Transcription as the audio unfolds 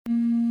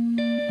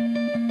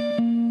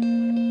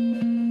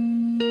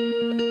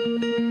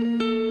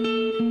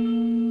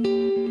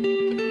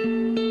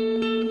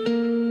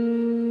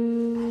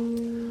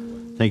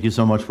Thank you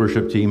so much,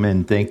 worship team,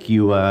 and thank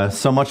you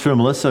so much for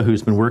Melissa,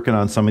 who's been working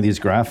on some of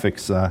these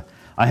graphics.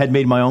 I had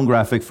made my own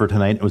graphic for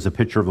tonight. It was a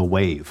picture of a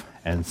wave,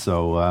 and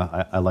so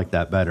I like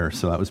that better,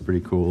 so that was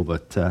pretty cool.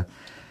 But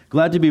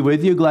glad to be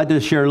with you, glad to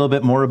share a little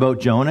bit more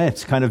about Jonah.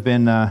 It's kind of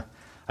been,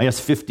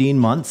 15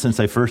 months since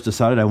I first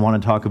decided I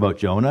want to talk about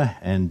Jonah,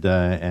 and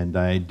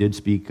I did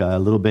speak a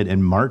little bit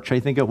in March,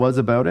 I think it was,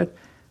 about it,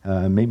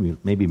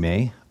 maybe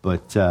May,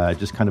 but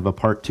just kind of a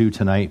part two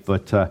tonight.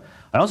 But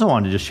I also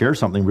wanted to just share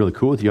something really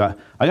cool with you.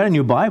 I got a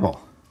new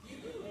Bible.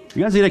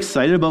 You guys get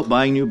excited about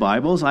buying new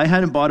Bibles? I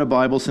hadn't bought a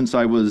Bible since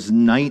I was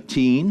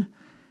 19,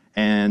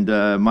 and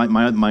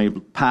my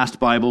past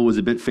Bible was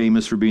a bit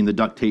famous for being the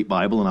duct tape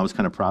Bible, and I was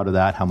kind of proud of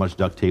that, how much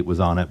duct tape was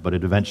on it, but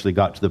it eventually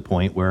got to the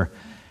point where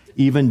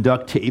even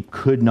duct tape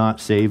could not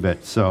save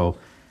it. So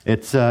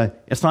it's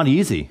not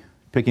easy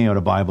picking out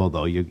a Bible,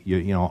 though. You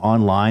know,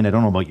 online, I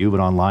don't know about you, but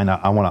online,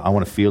 I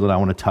want to feel it, I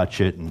want to touch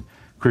it, and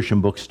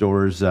Christian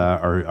bookstores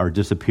are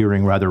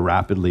disappearing rather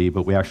rapidly,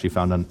 but we actually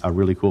found a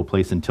really cool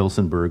place in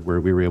Tilsonburg where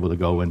we were able to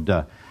go and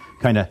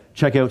kind of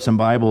check out some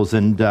Bibles.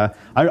 And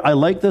I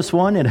like this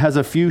one. It has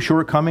a few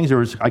shortcomings.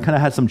 I kind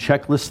of had some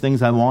checklist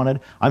things I wanted.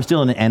 I'm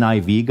still an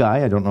NIV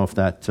guy. I don't know if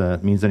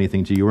that means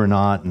anything to you or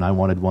not, and I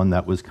wanted one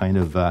that was kind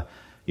of,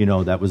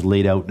 that was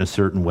laid out in a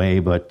certain way,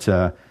 but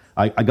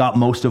I got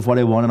most of what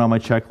I wanted on my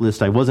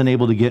checklist. I wasn't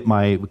able to get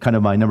my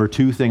number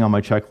two thing on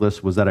my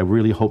checklist was that I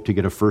really hoped to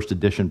get a first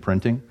edition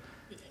printing.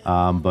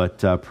 But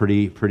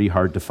pretty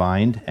hard to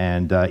find,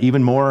 and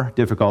even more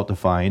difficult to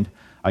find,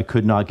 I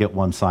could not get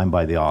one signed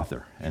by the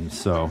author. And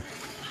so,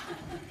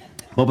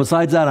 well,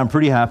 besides that, I'm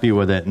pretty happy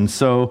with it. And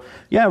so,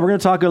 yeah, we're going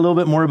to talk a little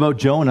bit more about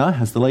Jonah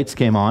as the lights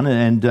came on.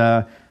 And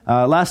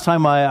last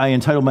time I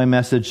entitled my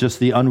message just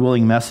the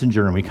Unwilling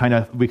Messenger, and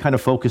we kind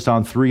of focused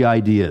on three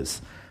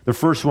ideas. The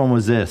first one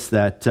was this,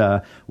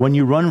 that when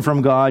you run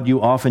from God, you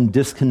often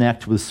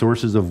disconnect with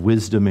sources of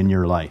wisdom in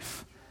your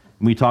life.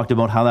 We talked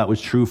about how that was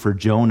true for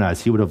Jonah,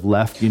 as he would have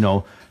left,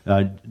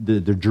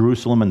 the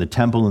Jerusalem and the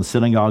temple and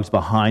synagogues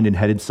behind and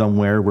headed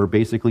somewhere where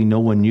basically no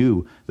one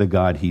knew the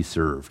God he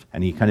served.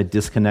 And he kind of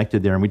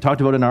disconnected there. And we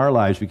talked about in our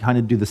lives, we kind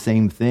of do the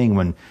same thing.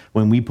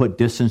 When we put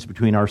distance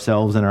between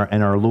ourselves and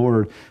our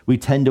Lord, we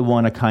tend to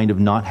want to kind of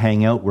not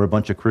hang out where a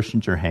bunch of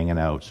Christians are hanging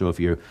out. So if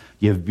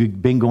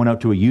you've been going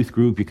out to a youth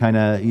group, you kind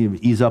of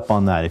ease up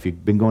on that. If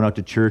you've been going out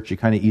to church, you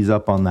kind of ease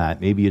up on that.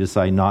 Maybe you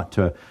decide not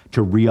to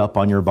re-up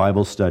on your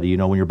Bible study.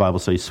 When your Bible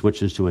study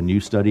switches to a new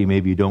study,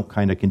 maybe you don't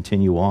kind of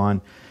continue on.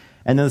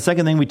 And then the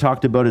second thing we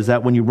talked about is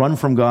that when you run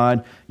from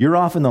God, you're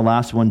often the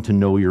last one to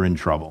know you're in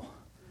trouble.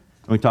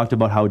 And we talked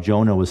about how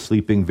Jonah was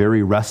sleeping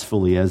very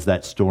restfully as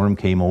that storm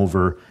came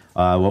over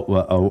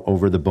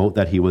the boat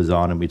that he was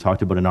on. And we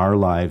talked about in our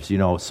lives,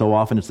 so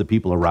often it's the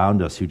people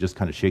around us who just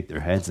kind of shake their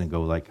heads and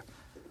go like,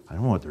 I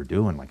don't know what they're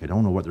doing. Like, I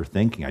don't know what they're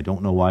thinking. I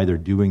don't know why they're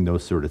doing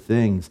those sort of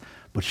things.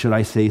 But should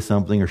I say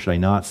something or should I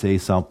not say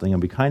something?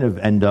 And we kind of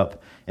end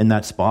up in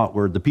that spot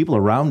where the people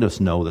around us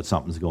know that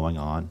something's going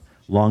on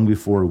long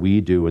before we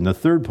do. And the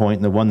third point,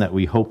 and the one that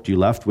we hoped you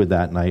left with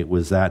that night,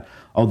 was that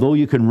although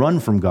you can run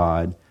from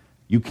God,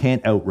 you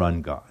can't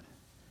outrun God.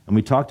 And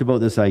we talked about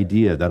this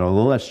idea that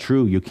although that's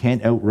true, you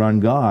can't outrun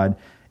God,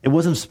 it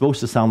wasn't supposed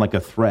to sound like a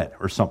threat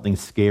or something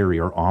scary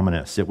or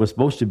ominous. It was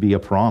supposed to be a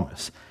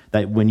promise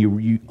that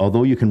when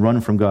although you can run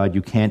from God,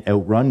 you can't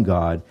outrun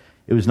God.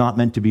 It was not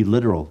meant to be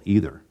literal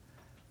either.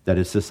 That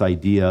it's this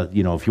idea,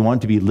 if you want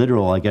it to be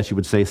literal, I guess you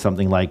would say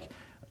something like,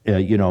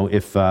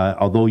 if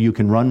although you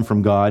can run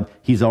from God,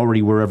 he's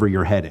already wherever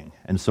you're heading.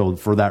 And so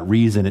for that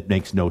reason, it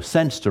makes no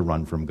sense to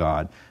run from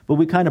God. But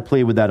we kind of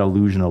play with that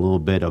illusion a little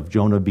bit of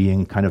Jonah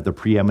being kind of the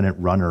preeminent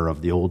runner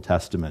of the Old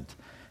Testament.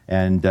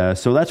 And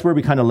so that's where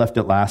we kind of left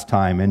it last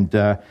time. And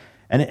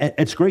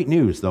it's great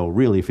news, though,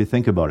 really, if you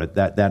think about it,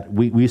 that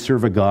we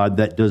serve a God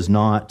that does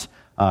not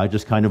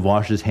just kind of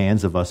wash his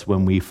hands of us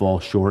when we fall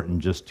short and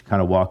just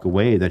kind of walk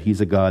away, that he's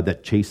a God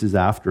that chases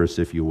after us,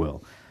 if you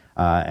will.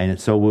 And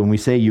so when we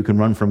say you can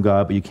run from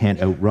God, but you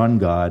can't outrun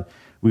God,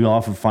 we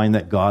often find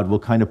that God will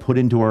kind of put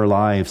into our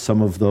lives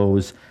some of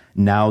those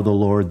now the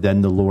Lord,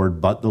 then the Lord,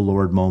 but the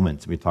Lord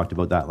moments. We talked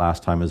about that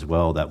last time as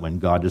well, that when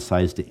God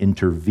decides to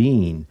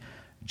intervene,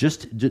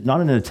 just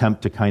not in an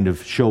attempt to kind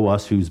of show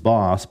us who's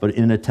boss, but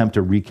in an attempt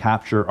to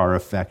recapture our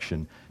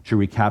affection, to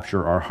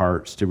recapture our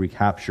hearts, to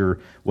recapture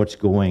what's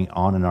going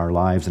on in our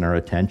lives and our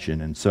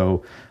attention. And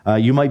so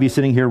you might be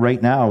sitting here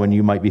right now and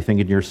you might be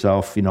thinking to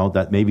yourself,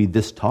 that maybe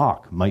this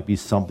talk might be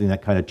something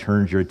that kind of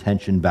turns your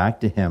attention back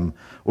to him,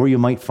 or you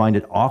might find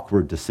it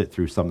awkward to sit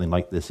through something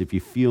like this if you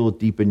feel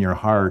deep in your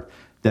heart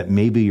that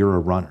maybe you're a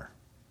runner,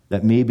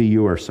 that maybe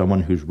you are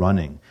someone who's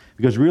running.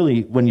 Because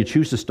really, when you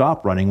choose to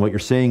stop running, what you're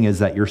saying is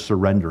that you're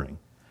surrendering,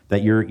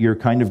 that you're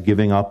kind of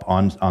giving up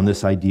on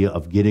this idea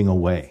of getting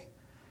away.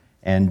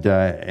 And,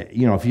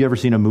 if you've ever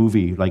seen a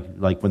movie, like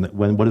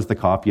when what does the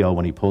cop yell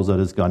when he pulls out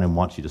his gun and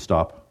wants you to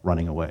stop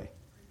running away?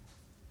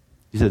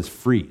 He says,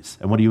 freeze.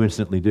 And what do you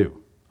instantly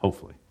do?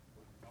 Hopefully.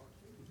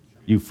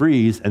 You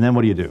freeze, and then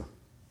what do you do?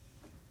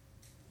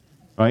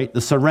 Right?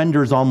 The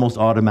surrender is almost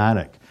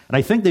automatic. And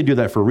I think they do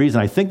that for a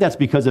reason. I think that's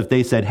because if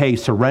they said, hey,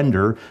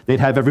 surrender, they'd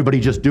have everybody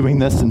just doing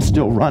this and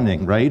still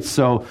running, right?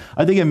 So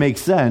I think it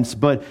makes sense,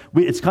 but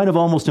it's kind of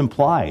almost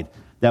implied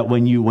that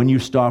when you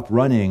stop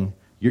running,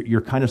 you're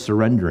kind of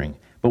surrendering.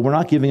 But we're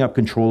not giving up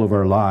control of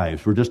our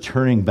lives. We're just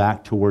turning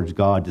back towards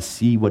God to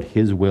see what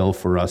his will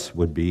for us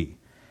would be.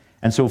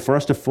 And so for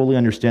us to fully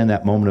understand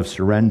that moment of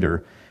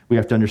surrender, we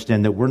have to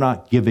understand that we're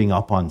not giving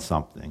up on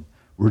something.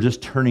 We're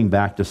just turning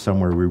back to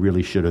somewhere we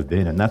really should have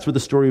been. And that's what the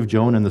story of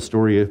Jonah and the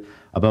story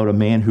about a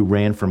man who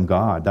ran from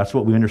God, that's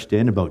what we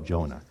understand about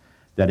Jonah.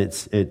 That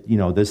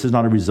this is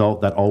not a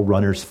result that all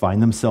runners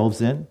find themselves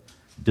in.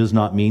 It does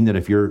not mean that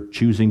if you're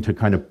choosing to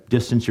kind of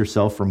distance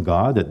yourself from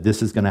God, that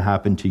this is going to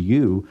happen to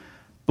you.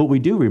 But we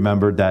do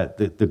remember that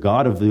the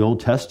God of the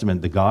Old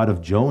Testament, the God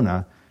of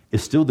Jonah,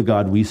 is still the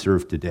God we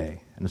serve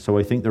today. And so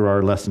I think there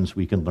are lessons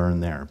we can learn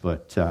there.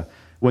 But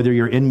whether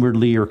you're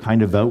inwardly or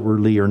kind of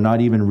outwardly or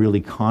not even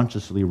really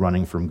consciously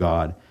running from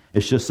God,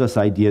 it's just this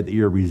idea that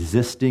you're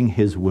resisting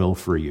his will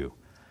for you.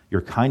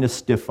 You're kind of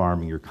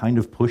stiff-arming, you're kind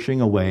of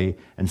pushing away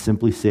and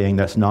simply saying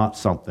that's not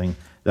something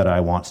that I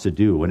want to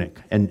do.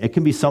 And it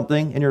can be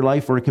something in your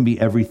life, or it can be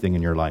everything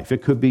in your life.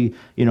 It could be,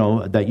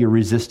 that you're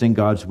resisting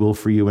God's will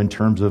for you in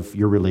terms of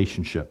your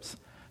relationships.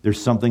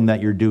 There's something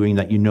that you're doing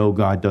that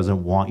God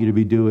doesn't want you to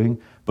be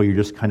doing, but you're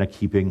just kind of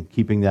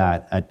keeping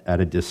that at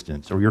a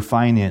distance. Or your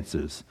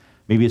finances.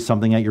 Maybe it's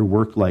something at your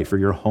work life or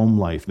your home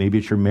life. Maybe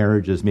it's your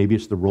marriages. Maybe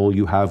it's the role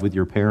you have with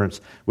your parents,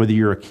 whether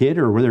you're a kid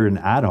or whether you're an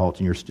adult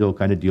and you're still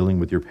kind of dealing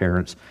with your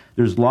parents.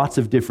 There's lots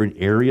of different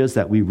areas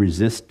that we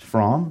resist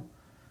from,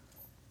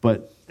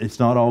 but it's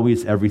not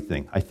always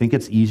everything. I think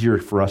it's easier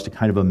for us to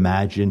kind of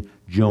imagine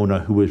Jonah,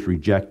 who was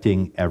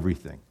rejecting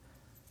everything.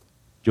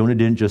 Jonah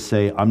didn't just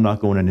say, I'm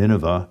not going to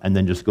Nineveh, and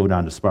then just go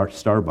down to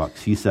Starbucks.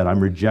 He said, I'm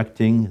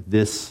rejecting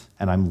this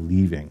and I'm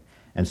leaving.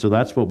 And so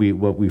that's what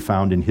we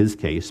found in his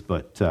case.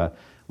 But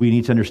we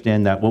need to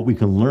understand that what we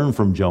can learn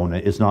from Jonah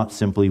is not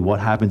simply what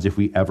happens if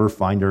we ever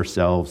find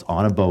ourselves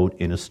on a boat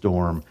in a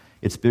storm.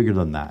 It's bigger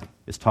than that.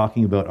 It's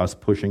talking about us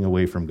pushing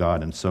away from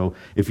God. And so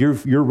if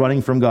you're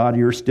running from God,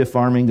 you're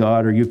stiff-arming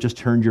God, or you've just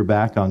turned your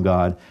back on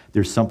God,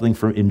 there's something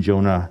in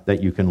Jonah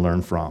that you can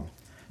learn from.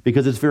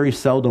 Because it's very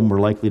seldom we're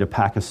likely to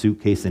pack a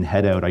suitcase and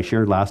head out. I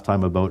shared last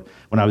time about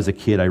when I was a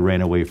kid, I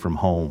ran away from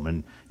home.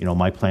 And,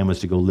 my plan was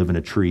to go live in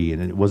a tree.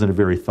 And it wasn't a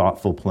very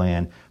thoughtful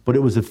plan. But it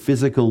was a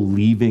physical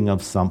leaving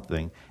of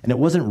something. And it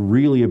wasn't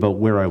really about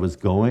where I was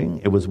going.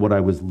 It was what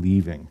I was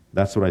leaving.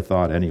 That's what I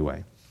thought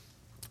anyway.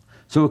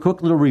 So a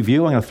quick little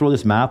review. I'm going to throw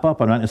this map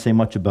up. I'm not going to say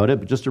much about it,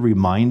 but just a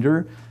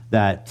reminder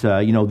that,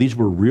 these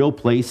were real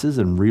places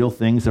and real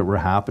things that were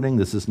happening.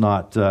 This is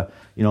not,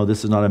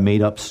 this is not a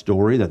made-up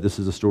story, that this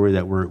is a story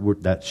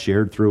that's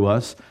shared through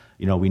us.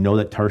 We know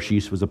that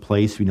Tarshish was a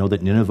place. We know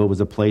that Nineveh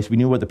was a place. We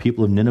knew what the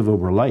people of Nineveh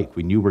were like.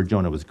 We knew where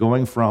Jonah was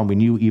going from. We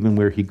knew even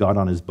where he got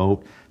on his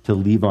boat to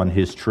leave on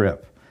his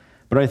trip.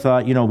 But I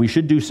thought, we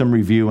should do some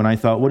review. And I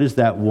thought, what is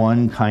that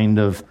one kind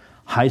of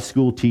high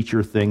school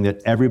teacher thing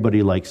that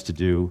everybody likes to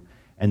do?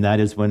 And that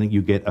is when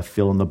you get a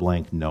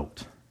fill-in-the-blank note.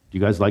 Do you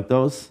guys like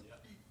those?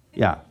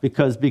 Yeah,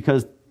 because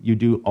you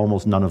do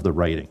almost none of the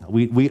writing.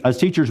 We as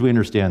teachers, we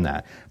understand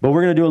that. But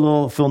we're going to do a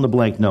little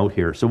fill-in-the-blank note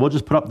here. So we'll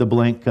just put up the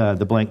blank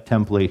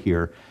template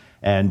here,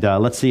 and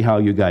let's see how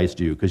you guys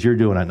do, because you're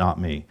doing it,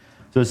 not me.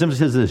 So it simply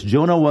says this: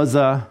 Jonah was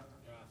a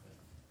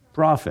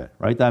prophet,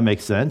 right? That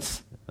makes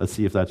sense. Let's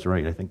see if that's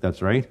right. I think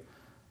that's right.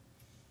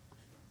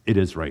 It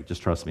is right.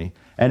 Just trust me.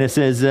 And it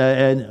says,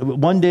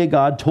 and one day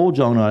God told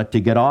Jonah to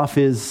get off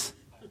his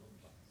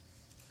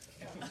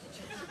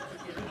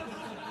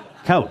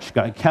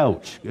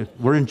couch.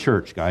 We're in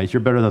church, guys.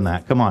 You're better than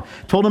that. Come on.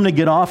 Told him to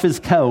get off his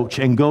couch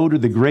and go to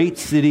the great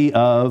city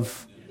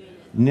of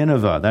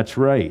Nineveh. That's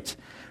right.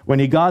 When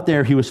he got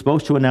there, he was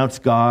supposed to announce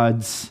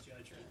God's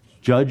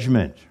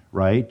judgment,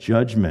 right?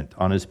 Judgment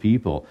on his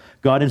people.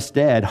 God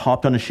instead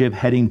hopped on a ship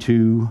heading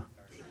to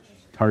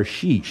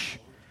Tarshish,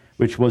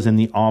 which was in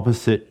the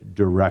opposite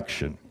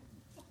direction.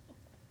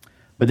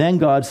 But then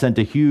God sent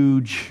a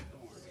huge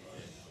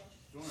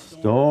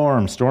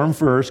storm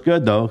first,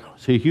 good though.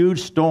 It's a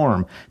huge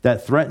storm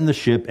that threatened the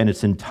ship and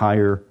its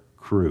entire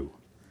crew.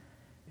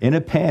 In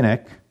a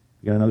panic,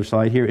 you got another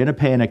slide here. In a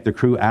panic, the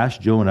crew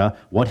asked Jonah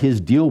what his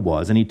deal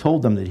was, and he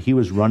told them that he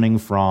was running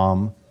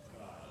from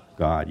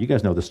God. You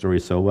guys know the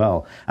story so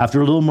well. After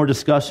a little more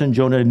discussion,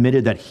 Jonah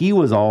admitted that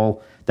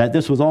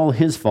this was all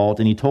his fault,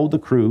 and he told the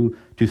crew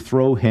to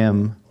throw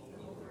him,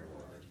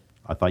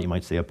 I thought you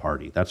might say a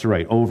party. That's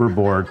right,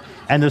 overboard.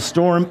 And the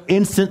storm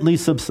instantly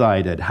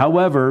subsided.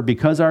 However,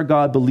 because our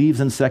God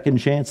believes in second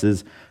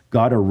chances,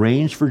 God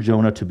arranged for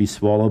Jonah to be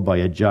swallowed by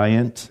a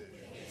giant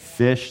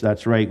fish.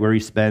 That's right, where he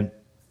spent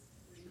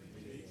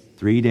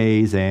 3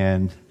 days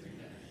and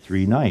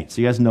 3 nights.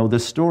 You guys know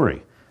this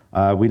story.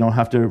 We don't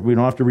have to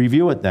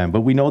review it then,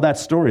 but we know that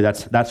story.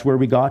 That's where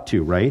we got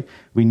to, right?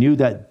 We knew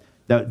that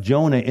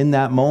Jonah in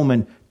that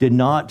moment did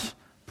not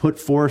put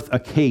forth a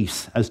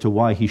case as to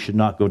why he should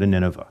not go to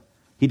Nineveh.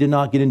 He did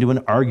not get into an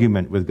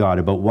argument with God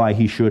about why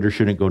he should or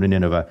shouldn't go to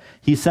Nineveh.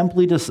 He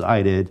simply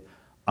decided,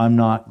 I'm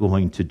not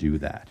going to do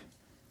that.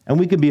 And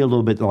we can be a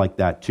little bit like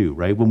that too,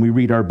 right? When we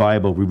read our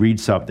Bible, we read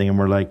something and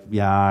we're like,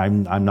 yeah,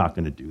 I'm not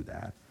going to do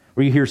that.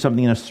 Or you hear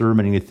something in a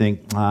sermon and you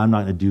think, I'm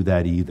not going to do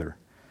that either.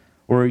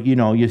 Or,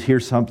 you hear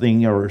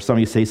something or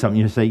somebody say something,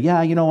 you say,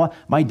 yeah, you know what?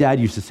 My dad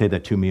used to say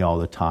that to me all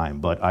the time,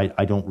 but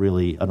I don't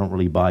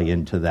really buy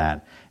into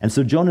that. And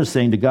so Jonah's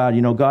saying to God,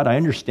 God, I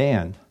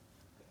understand.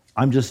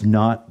 I'm just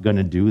not going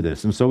to do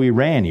this. And so he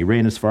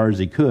ran as far as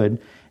he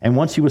could. And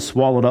once he was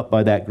swallowed up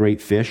by that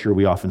great fish, or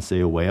we often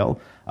say a whale,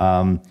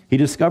 he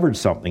discovered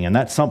something. And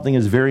that something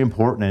is very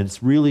important. And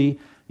it's really,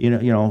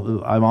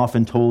 I'm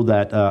often told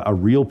that a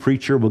real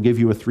preacher will give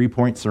you a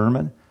 3-point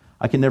sermon.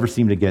 I can never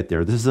seem to get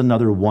there. This is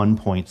another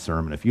 1-point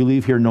sermon. If you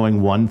leave here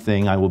knowing one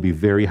thing, I will be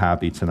very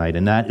happy tonight.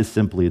 And that is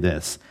simply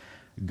this.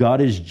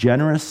 God is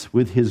generous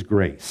with his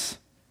grace,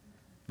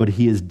 but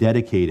he is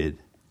dedicated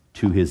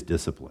to his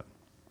discipline.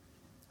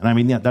 And I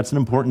mean, that's an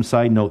important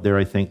side note there,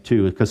 I think,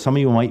 too, because some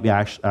of you might be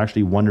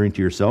actually wondering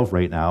to yourself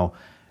right now,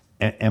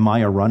 am I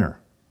a runner?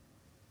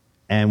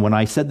 And when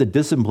I said the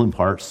discipline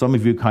part, some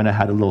of you kind of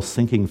had a little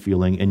sinking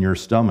feeling in your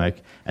stomach,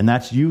 and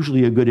that's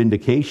usually a good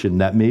indication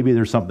that maybe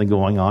there's something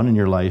going on in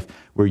your life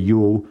where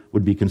you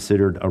would be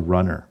considered a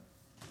runner.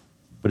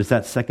 But it's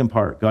that second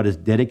part. God is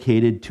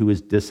dedicated to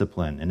his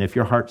discipline. And if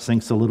your heart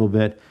sinks a little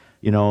bit,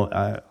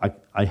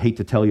 I hate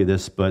to tell you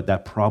this, but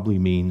that probably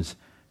means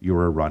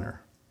you're a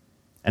runner.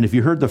 And if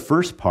you heard the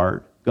first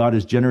part, God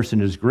is generous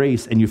in his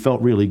grace, and you felt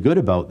really good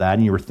about that,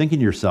 and you were thinking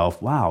to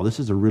yourself, wow, this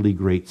is a really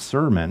great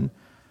sermon,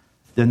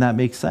 then that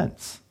makes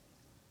sense.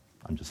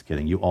 I'm just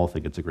kidding. You all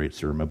think it's a great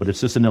sermon, but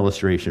it's just an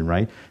illustration,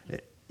 right?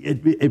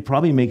 It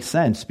probably makes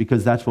sense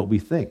because that's what we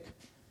think.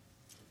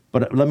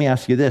 But let me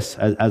ask you this.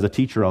 As a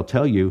teacher, I'll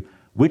tell you,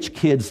 which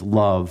kids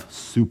love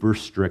super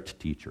strict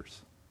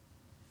teachers?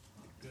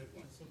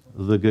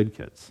 The good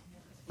kids,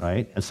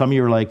 right? And some of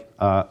you are like,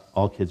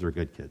 all kids are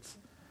good kids.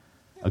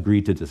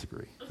 Agree to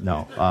disagree.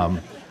 No.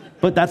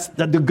 But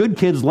the good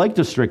kids like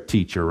the strict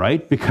teacher,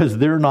 right? Because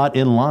they're not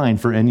in line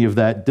for any of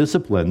that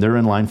discipline. They're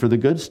in line for the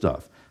good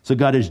stuff. So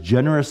God is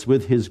generous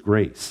with his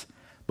grace,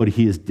 but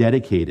he is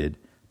dedicated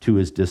to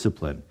his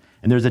discipline.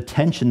 And there's a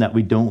tension that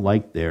we don't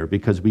like there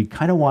because we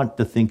kind of want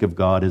to think of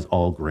God as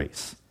all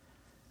grace.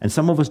 And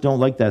some of us don't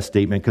like that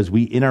statement because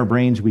in our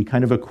brains, we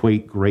kind of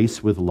equate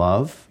grace with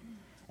love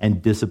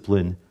and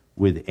discipline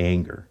with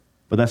anger.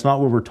 But that's not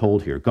what we're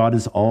told here. God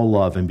is all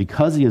love, and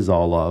because he is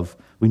all love,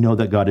 we know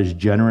that God is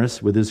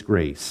generous with his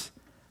grace,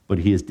 but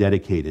he is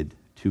dedicated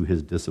to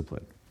his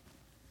discipline.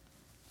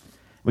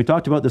 We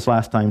talked about this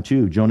last time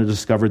too. Jonah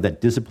discovered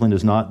that discipline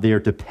is not there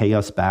to pay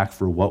us back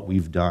for what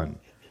we've done.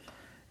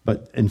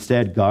 But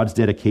instead, God's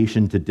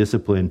dedication to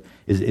discipline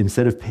is,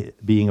 instead of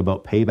being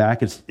about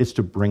payback, it's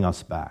to bring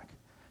us back.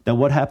 That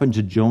what happened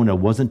to Jonah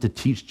wasn't to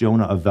teach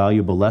Jonah a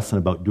valuable lesson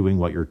about doing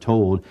what you're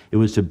told. It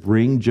was to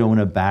bring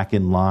Jonah back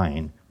in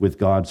line with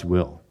God's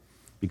will.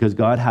 Because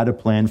God had a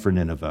plan for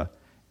Nineveh,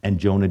 and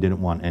Jonah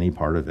didn't want any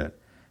part of it.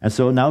 And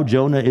so now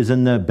Jonah is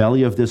in the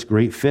belly of this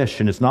great fish,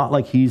 and it's not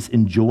like he's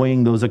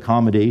enjoying those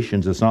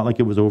accommodations. It's not like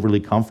it was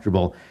overly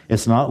comfortable.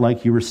 It's not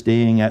like you were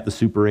staying at the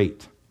Super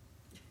 8.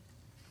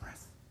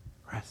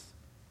 Rest.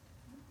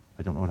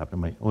 I don't know what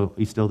happened to oh,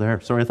 he's still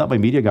there. Sorry, I thought my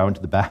media guy went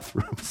to the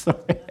bathroom. Sorry.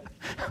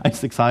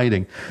 It's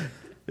exciting.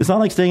 It's not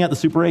like staying at the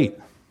Super 8.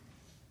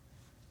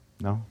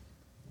 No?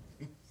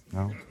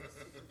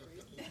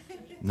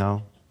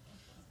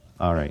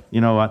 All right.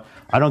 You know what?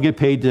 I don't get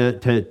paid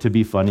to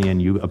be funny,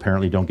 and you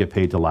apparently don't get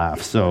paid to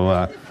laugh.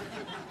 So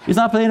he's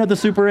not playing at the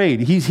Super 8.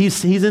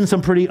 He's in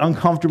some pretty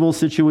uncomfortable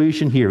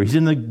situation here. He's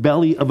in the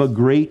belly of a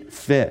great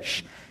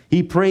fish.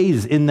 He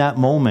prays in that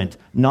moment,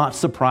 not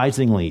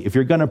surprisingly. If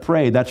you're going to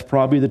pray, that's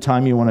probably the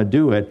time you want to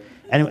do it.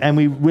 And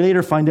we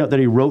later find out that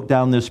he wrote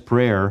down this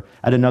prayer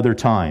at another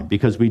time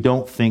because we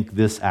don't think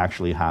this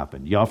actually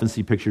happened. You often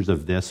see pictures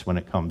of this when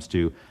it comes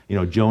to,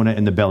 Jonah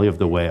in the belly of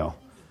the whale.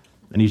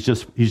 And he's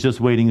just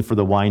waiting for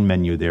the wine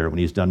menu there when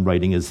he's done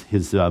writing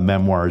his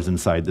memoirs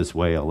inside this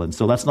whale. And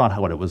so that's not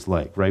what it was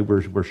like, right?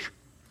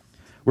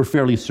 We're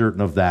fairly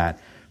certain of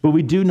that. But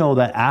we do know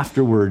that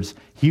afterwards,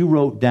 he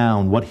wrote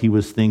down what he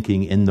was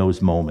thinking in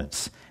those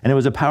moments. And it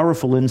was a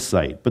powerful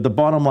insight. But the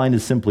bottom line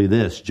is simply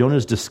this.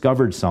 Jonah's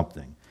discovered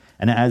something.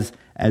 And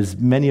as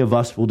many of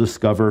us will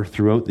discover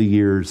throughout the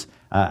years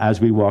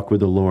as we walk with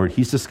the Lord,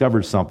 he's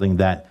discovered something,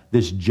 that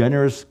this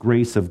generous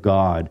grace of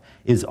God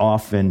is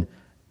often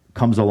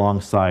comes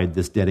alongside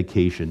this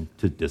dedication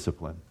to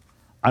discipline.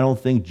 I don't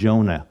think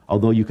Jonah,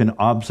 although you can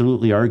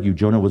absolutely argue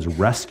Jonah was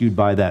rescued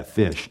by that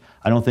fish,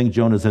 I don't think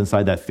Jonah's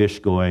inside that fish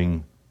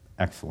going,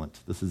 excellent,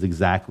 this is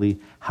exactly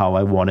how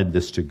I wanted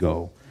this to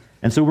go.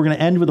 And so we're going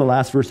to end with the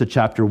last verse of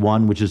chapter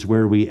 1, which is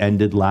where we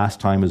ended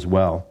last time as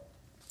well.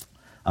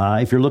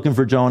 If you're looking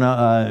for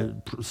Jonah,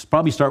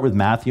 probably start with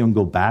Matthew and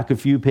go back a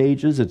few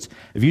pages.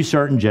 If you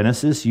start in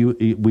Genesis,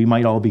 we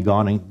might all be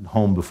gone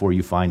home before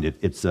you find it.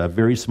 It's a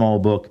very small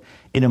book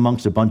in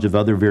amongst a bunch of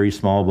other very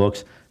small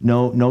books.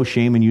 No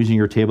shame in using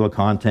your table of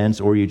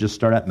contents, or you just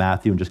start at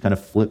Matthew and just kind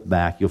of flip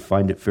back. You'll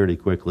find it fairly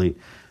quickly.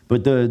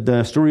 But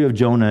the story of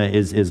Jonah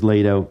is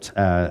laid out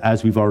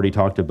as we've already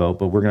talked about.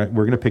 But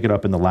we're gonna pick it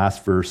up in the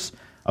last verse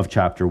of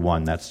chapter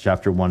 1. That's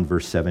chapter 1,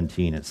 verse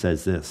 17. It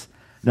says this: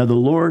 "Now the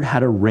Lord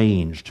had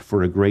arranged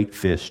for a great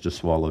fish to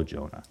swallow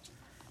Jonah."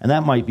 And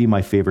that might be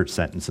my favorite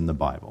sentence in the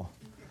Bible.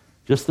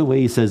 Just the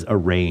way he says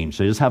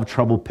arranged. I just have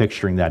trouble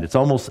picturing that. It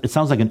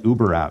sounds like an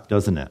Uber app,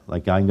 doesn't it?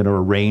 Like I'm going to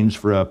arrange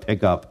for a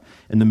pickup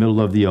in the middle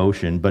of the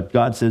ocean. But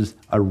God says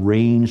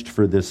arranged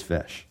for this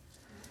fish.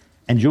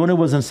 And Jonah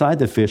was inside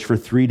the fish for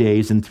 3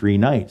 days and 3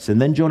 nights.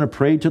 And then Jonah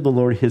prayed to the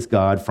Lord his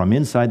God from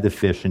inside the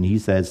fish. And he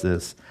says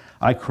this: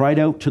 "I cried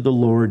out to the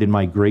Lord in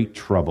my great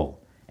trouble,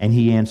 and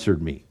he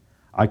answered me.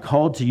 I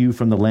called to you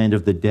from the land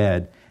of the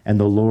dead, and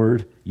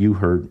Lord, you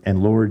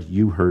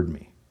heard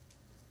me."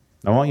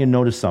 I want you to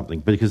notice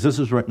something, because this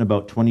was written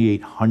about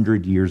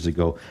 2,800 years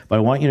ago. But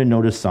I want you to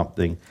notice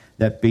something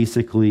that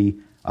basically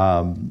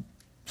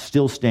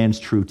still stands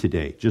true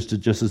today, just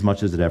as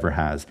much as it ever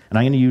has. And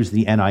I'm going to use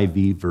the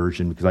NIV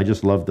version because I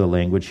just love the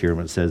language here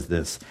when it says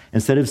this.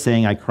 Instead of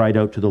saying, "I cried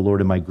out to the Lord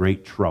in my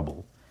great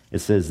trouble," it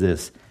says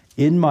this: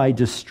 "In my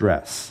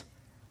distress,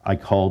 I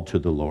called to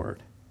the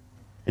Lord."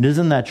 And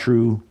isn't that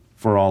true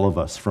for all of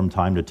us from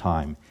time to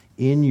time?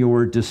 In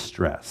your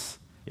distress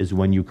is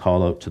when you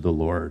call out to the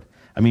Lord.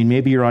 I mean,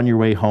 maybe you're on your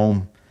way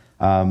home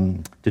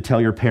to tell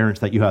your parents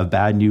that you have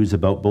bad news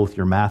about both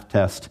your math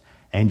test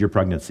and your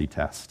pregnancy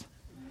test.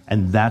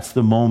 And that's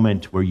the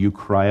moment where you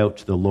cry out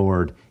to the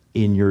Lord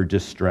in your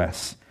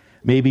distress.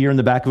 Maybe you're in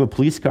the back of a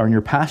police car and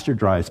your pastor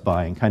drives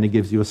by and kind of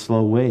gives you a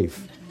slow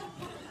wave.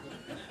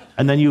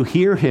 And then you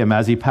hear him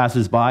as he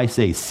passes by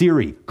say,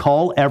 "Siri,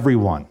 call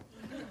everyone."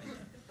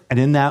 And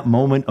in that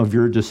moment of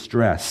your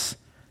distress,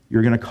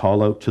 you're going to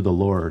call out to the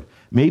Lord.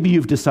 Maybe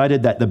you've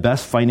decided that the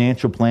best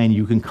financial plan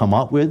you can come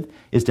up with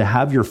is to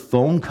have your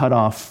phone cut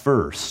off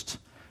first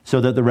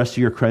so that the rest of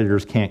your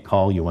creditors can't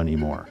call you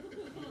anymore.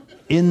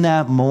 In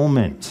that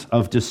moment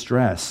of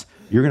distress,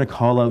 you're going to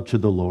call out to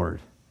the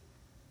Lord.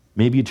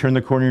 Maybe you turn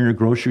the corner in your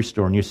grocery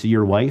store and you see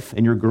your wife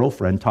and your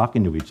girlfriend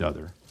talking to each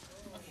other.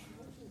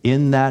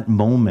 In that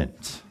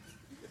moment,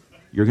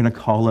 you're going to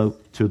call out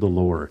to the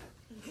Lord.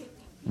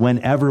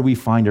 Whenever we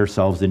find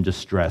ourselves in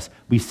distress,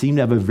 we seem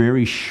to have a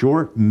very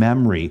short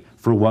memory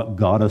for what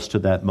got us to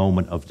that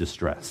moment of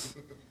distress.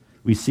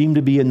 We seem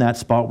to be in that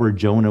spot where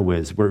Jonah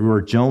was,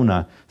 where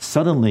Jonah,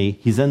 suddenly,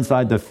 he's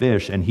inside the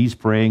fish and he's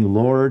praying,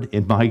 "Lord,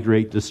 in my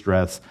great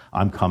distress,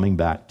 I'm coming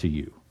back to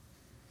you."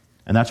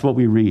 And that's what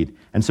we read.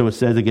 And so it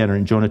says again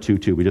in Jonah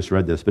 2:2, we just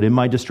read this, "But in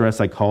my distress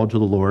I called to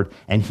the Lord,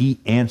 and he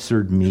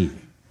answered me.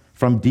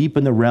 From deep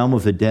in the realm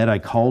of the dead I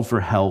called for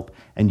help,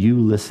 and you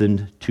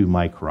listened to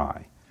my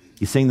cry."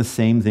 He's saying the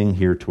same thing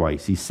here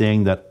twice. He's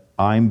saying that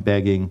I'm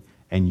begging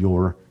and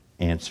you're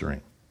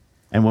answering.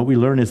 And what we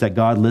learn is that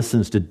God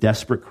listens to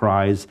desperate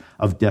cries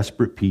of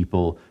desperate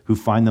people who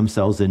find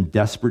themselves in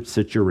desperate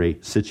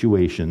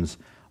situations,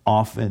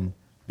 often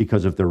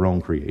because of their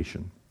own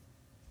creation.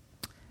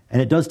 And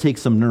it does take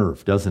some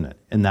nerve, doesn't it,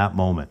 in that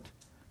moment?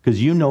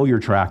 Because you know your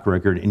track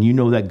record, and you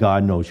know that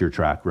God knows your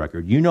track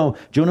record. You know,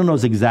 Jonah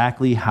knows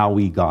exactly how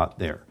he got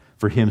there,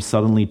 for him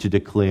suddenly to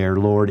declare,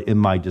 "Lord, in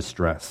my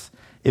distress,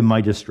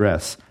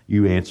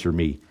 you answer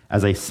me.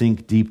 As I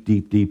sink deep,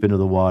 deep, deep into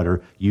the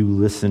water, you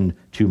listen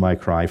to my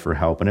cry for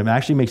help." And it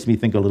actually makes me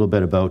think a little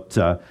bit about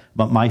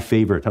my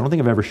favorite. I don't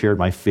think I've ever shared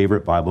my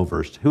favorite Bible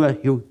verse.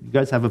 You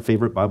guys have a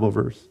favorite Bible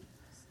verse?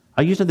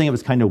 I used to think it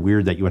was kind of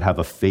weird that you would have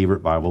a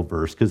favorite Bible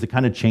verse because it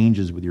kind of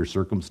changes with your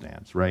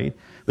circumstance, right?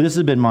 But this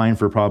has been mine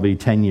for probably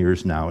 10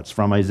 years now. It's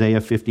from Isaiah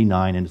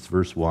 59 and it's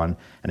verse 1.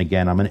 And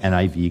again, I'm an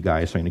NIV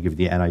guy, so I'm going to give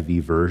you the NIV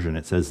version.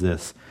 It says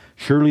this: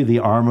 "Surely the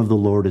arm of the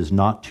Lord is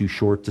not too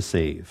short to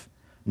save,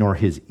 nor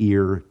his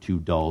ear too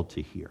dull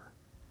to hear."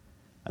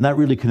 And that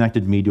really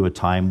connected me to a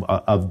time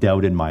of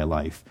doubt in my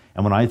life.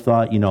 And when I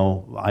thought,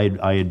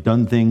 I had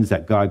done things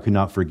that God could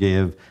not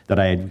forgive, that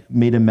I had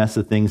made a mess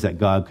of things that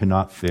God could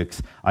not fix,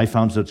 I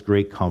found such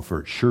great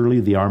comfort. Surely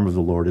the arm of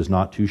the Lord is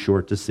not too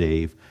short to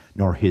save,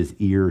 nor his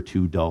ear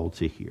too dull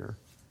to hear.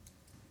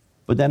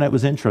 But then it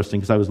was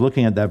interesting because I was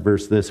looking at that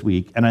verse this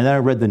week, and then I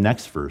read the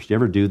next verse. Do you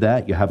ever do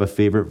that? You have a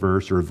favorite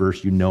verse or a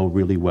verse you know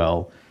really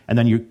well, and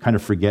then you kind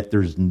of forget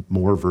there's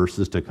more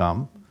verses to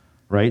come,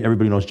 right?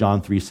 Everybody knows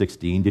John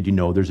 3:16. Did you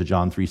know there's a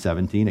John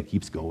 3:17? It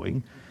keeps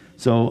going.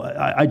 So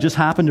I just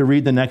happened to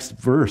read the next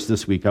verse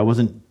this week. It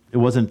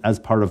wasn't as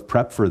part of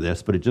prep for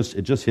this, but it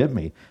just hit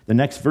me. The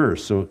next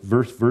verse. So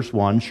verse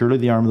 1, "Surely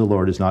the arm of the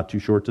Lord is not too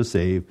short to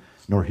save,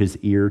 nor his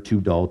ear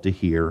too dull to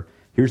hear."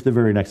 Here's the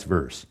very next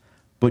verse.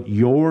 "But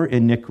your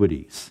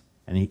iniquities,"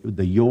 and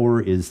the "your"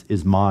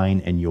 is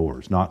mine and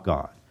yours, not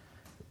God.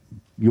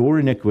 "Your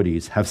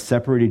iniquities have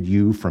separated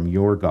you from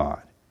your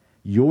God.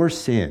 Your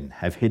sin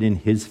have hidden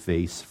his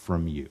face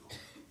from you."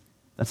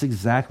 That's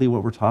exactly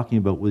what we're talking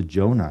about with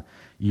Jonah.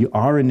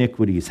 Our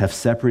iniquities have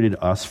separated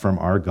us from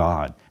our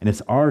God, and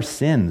it's our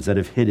sins that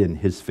have hidden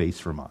his face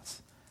from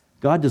us.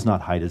 God does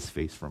not hide his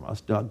face from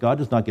us. God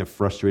does not get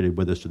frustrated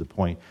with us to the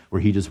point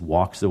where he just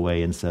walks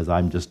away and says,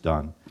 "I'm just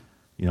done."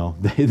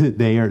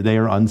 They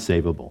are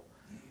unsavable.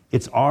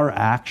 It's our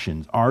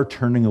actions, our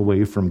turning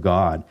away from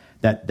God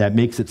that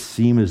makes it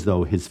seem as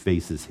though his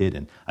face is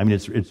hidden. I mean,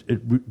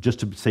 just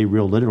to say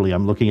real literally,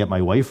 I'm looking at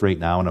my wife right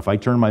now, and if I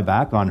turn my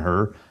back on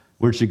her,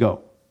 where'd she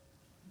go?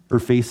 Her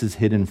face is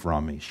hidden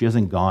from me. She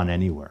hasn't gone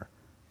anywhere,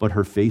 but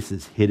her face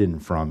is hidden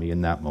from me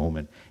in that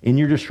moment. In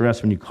your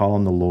distress, when you call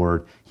on the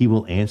Lord, he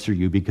will answer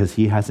you because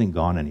he hasn't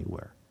gone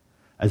anywhere.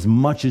 As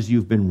much as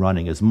you've been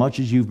running, as much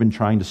as you've been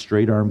trying to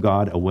straight-arm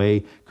God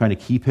away, trying to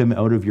keep him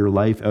out of your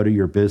life, out of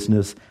your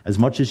business, as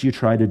much as you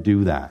try to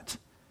do that,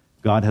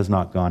 God has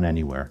not gone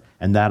anywhere.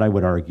 And that, I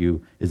would argue,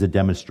 is a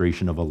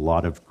demonstration of a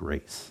lot of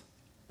grace.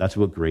 That's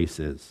what grace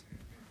is.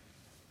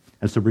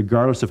 And so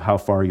regardless of how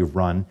far you've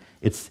run,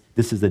 this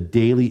is a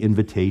daily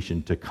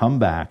invitation to come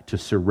back, to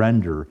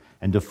surrender,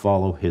 and to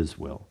follow his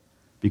will.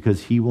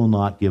 Because he will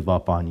not give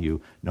up on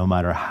you, no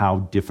matter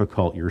how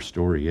difficult your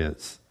story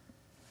is.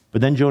 But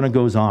then Jonah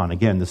goes on.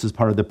 Again, this is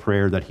part of the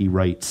prayer that he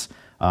writes.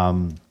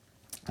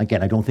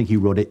 Again, I don't think he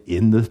wrote it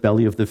in the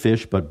belly of the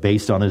fish, but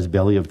based on his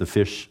belly of the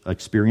fish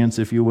experience,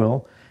 if you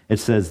will. It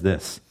says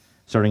this,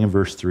 starting in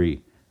verse 3.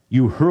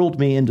 You hurled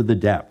me into the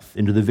depth,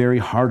 into the very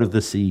heart of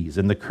the seas,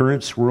 and the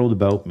current swirled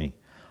about me.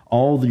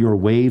 All your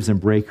waves and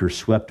breakers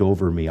swept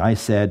over me. I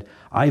said,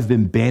 I've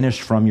been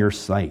banished from your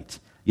sight,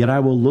 yet I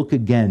will look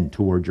again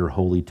toward your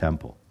holy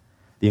temple.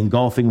 The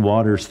engulfing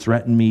waters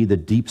threatened me, the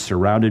deep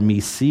surrounded me,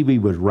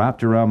 seaweed was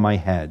wrapped around my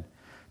head.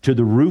 To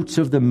the roots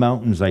of the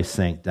mountains I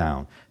sank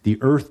down. The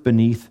earth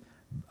beneath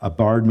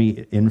barred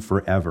me in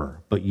forever.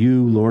 But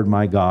you, Lord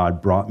my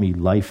God, brought my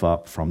life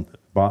up from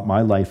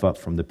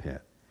the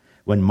pit.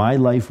 When my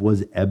life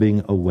was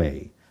ebbing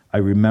away, I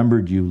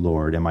remembered you,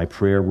 Lord, and my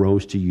prayer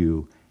rose to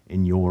you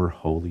in your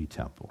holy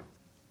temple.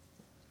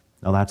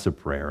 Now that's a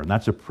prayer, and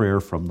that's a prayer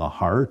from the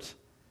heart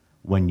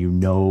when you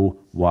know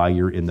why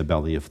you're in the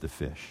belly of the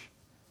fish.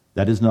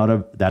 That is not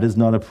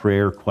a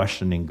prayer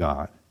questioning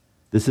God.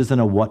 This isn't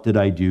a what did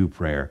I do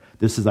prayer.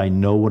 This is I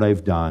know what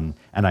I've done,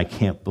 and I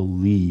can't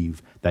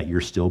believe that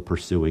you're still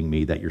pursuing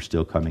me, that you're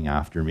still coming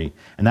after me.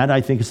 And that,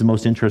 I think, is the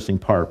most interesting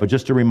part. But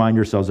just to remind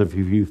yourselves of a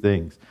few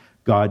things.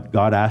 God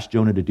asked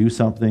Jonah to do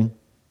something.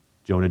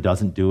 Jonah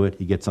doesn't do it.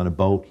 He gets on a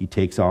boat. He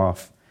takes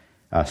off.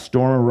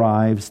 Storm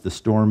arrives. The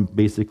storm,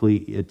 basically,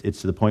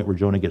 it's to the point where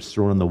Jonah gets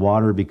thrown in the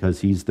water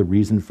because he's the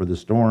reason for the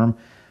storm.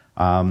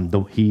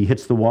 He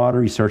hits the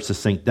water. He starts to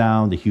sink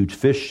down. The huge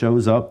fish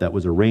shows up that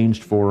was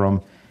arranged for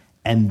him.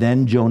 And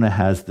then Jonah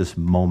has this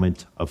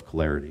moment of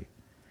clarity.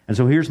 And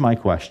so here's my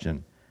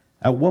question.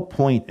 At what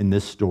point in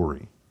this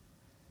story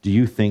do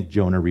you think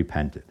Jonah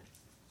repented?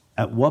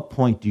 At what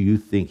point do you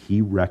think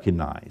he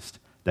recognized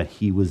that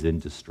he was in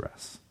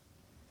distress?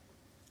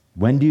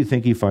 When do you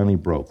think he finally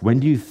broke? When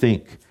do you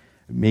think,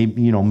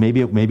 maybe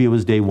it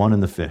was day one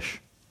in the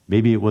fish.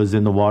 Maybe it was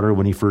in the water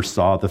when he first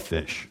saw the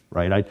fish,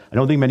 right? I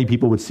don't think many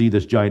people would see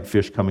this giant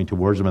fish coming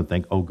towards him and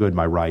think, oh, good,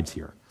 my ride's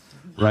here,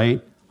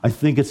 right? I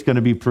think it's going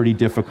to be pretty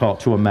difficult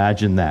to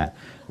imagine that,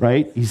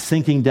 right? He's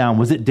sinking down.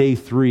 Was it day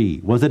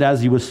 3? Was it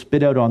as he was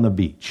spit out on the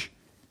beach?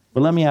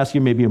 But let me ask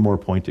you maybe a more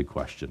pointed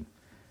question.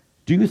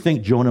 Do you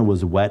think Jonah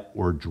was wet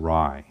or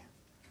dry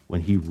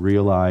when he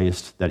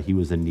realized that he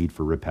was in need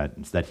for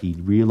repentance, that he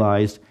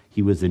realized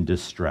he was in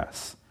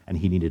distress and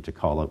he needed to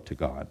call out to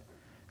God?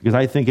 Because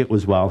I think it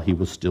was while he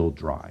was still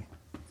dry.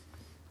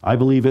 I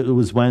believe it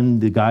was when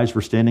the guys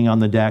were standing on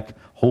the deck,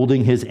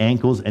 holding his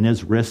ankles and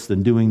his wrists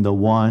and doing the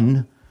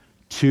 1,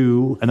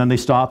 2, and then they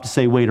stopped to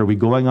say, wait, are we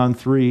going on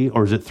 3,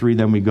 or is it 3,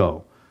 then we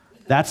go?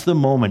 That's the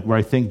moment where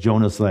I think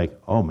Jonah's like,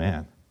 oh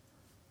man.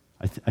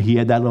 He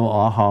had that little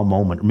aha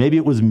moment. Maybe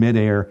it was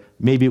midair,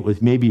 maybe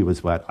it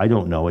was wet. I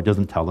don't know. It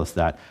doesn't tell us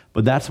that.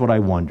 But that's what I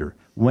wonder.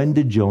 When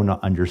did Jonah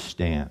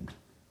understand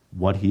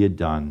what he had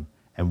done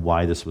and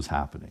why this was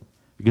happening?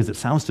 Because it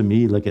sounds to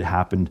me like it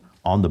happened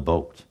on the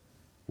boat.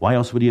 Why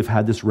else would he have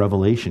had this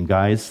revelation?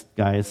 Guys,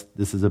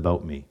 this is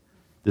about me.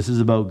 This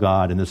is about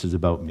God, and this is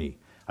about me.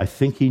 I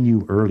think he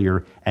knew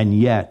earlier, and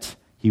yet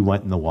he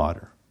went in the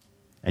water.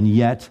 And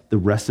yet the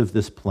rest of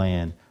this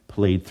plan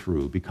played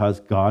through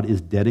because God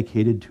is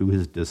dedicated to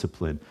his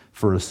discipline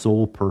for a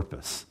sole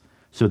purpose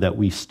so that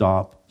we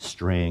stop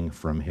straying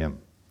from him.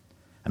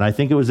 And I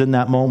think it was in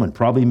that moment,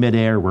 probably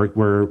midair,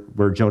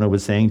 where Jonah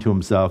was saying to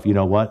himself, you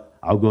know what,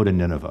 I'll go to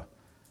Nineveh.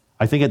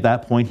 I think at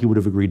that point he would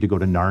have agreed to go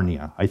to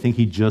Narnia. I think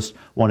he just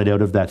wanted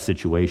out of that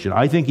situation.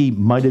 I think he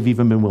might have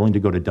even been willing to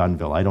go to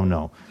Dunville. I don't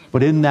know.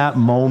 But in that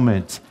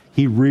moment,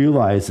 he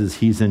realizes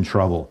he's in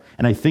trouble.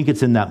 And I think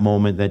it's in that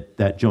moment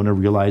that Jonah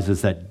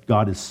realizes that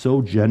God is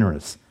so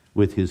generous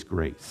with his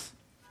grace,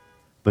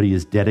 but he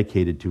is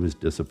dedicated to his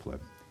discipline.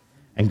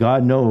 And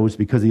God knows,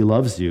 because he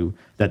loves you,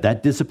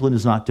 that discipline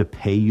is not to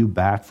pay you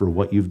back for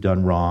what you've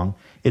done wrong.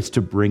 It's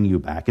to bring you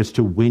back. It's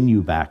to win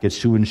you back. It's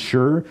to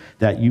ensure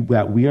that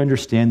we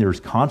understand there's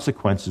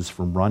consequences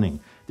from running.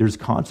 There's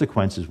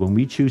consequences. When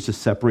we choose to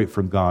separate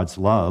from God's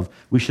love,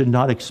 we should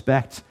not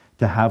expect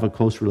to have a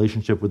close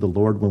relationship with the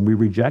Lord when we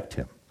reject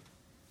him.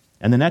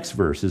 And the next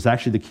verse is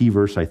actually the key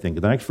verse, I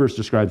think. The next verse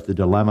describes the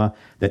dilemma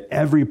that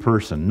every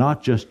person,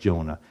 not just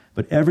Jonah,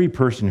 but every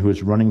person who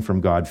is running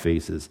from God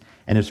faces.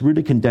 And it's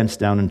really condensed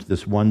down into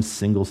this one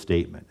single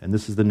statement. And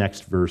this is the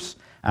next verse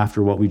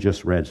after what we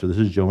just read. So this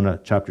is Jonah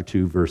chapter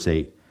 2, verse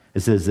 8. It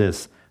says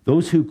this,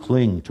 "Those who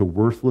cling to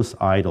worthless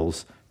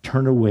idols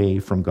turn away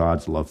from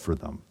God's love for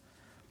them.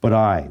 But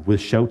I, with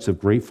shouts of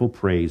grateful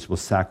praise, will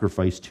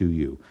sacrifice to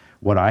you.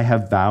 What I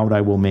have vowed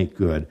I will make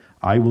good.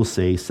 I will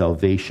say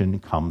salvation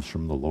comes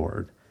from the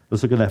Lord."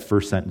 Let's look at that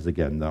first sentence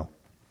again, though.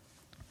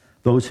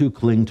 Those who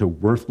cling to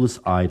worthless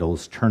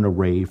idols turn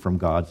away from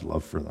God's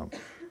love for them.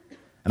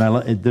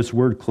 And this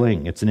word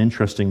cling, it's an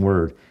interesting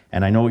word.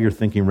 And I know what you're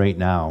thinking right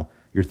now.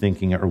 You're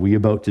thinking, are we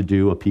about to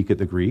do a peek at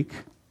the Greek?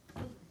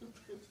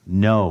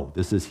 No,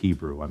 this is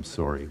Hebrew. I'm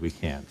sorry, we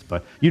can't.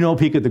 But you know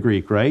peek at the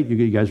Greek, right?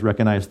 You guys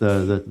recognize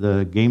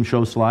the game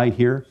show slide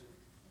here?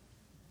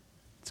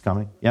 It's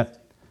coming?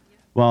 Yep.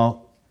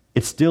 Well,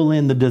 it's still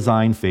in the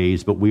design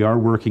phase, but we are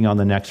working on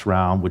the next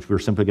round, which we're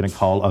simply going to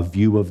call a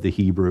view of the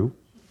Hebrew,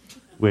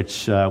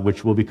 which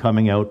will be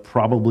coming out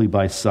probably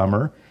by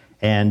summer.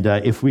 And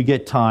if we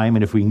get time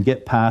and if we can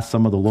get past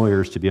some of the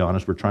lawyers, to be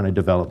honest, we're trying to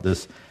develop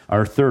this.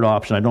 Our third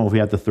option, I don't know if we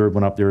have the third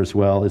one up there as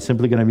well, is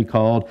simply going to be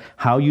called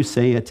How You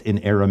Say It in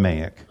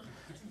Aramaic,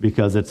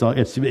 because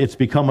it's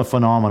become a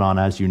phenomenon,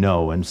 as you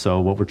know. And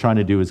so what we're trying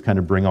to do is kind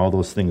of bring all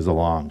those things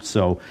along.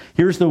 So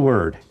here's the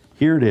word.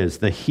 Here it is,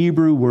 the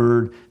Hebrew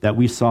word that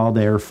we saw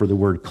there for the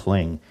word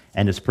cling.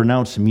 And it's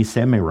pronounced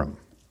misemirim,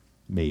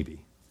 maybe.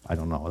 I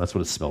don't know. That's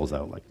what it spells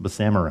out like,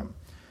 misemirim.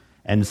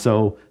 And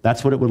so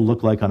that's what it would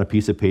look like on a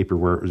piece of paper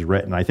where it was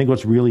written. I think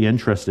what's really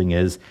interesting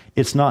is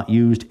it's not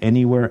used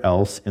anywhere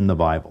else in the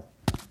Bible.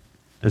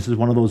 This is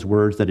one of those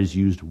words that is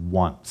used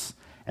once.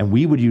 And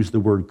we would use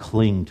the word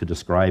cling to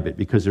describe it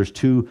because there's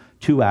two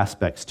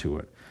aspects to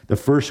it. The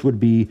first would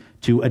be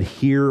to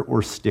adhere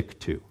or stick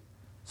to.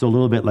 So a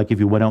little bit like if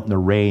you went out in the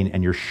rain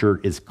and your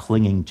shirt is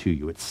clinging to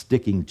you, it's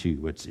sticking to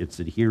you, it's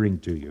adhering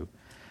to you.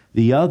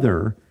 The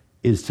other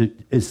is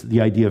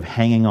the idea of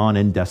hanging on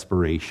in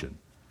desperation.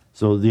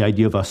 So the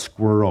idea of a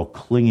squirrel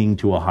clinging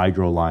to a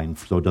hydro line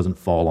so it doesn't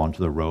fall onto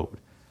the road.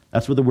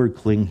 That's what the word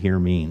cling here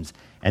means.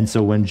 And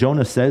so when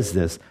Jonah says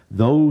this,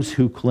 those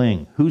who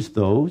cling, who's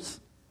those?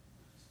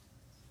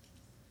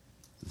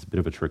 It's a bit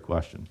of a trick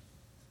question.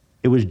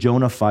 It was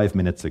Jonah 5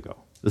 minutes ago.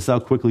 This is how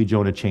quickly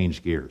Jonah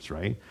changed gears,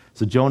 right?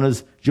 So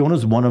Jonah's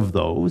one of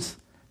those.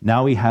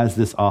 Now he has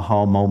this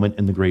aha moment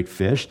in the great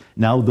fish.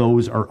 Now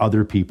those are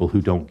other people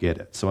who don't get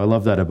it. So I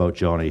love that about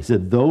Jonah. He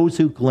said, those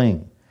who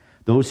cling,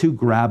 those who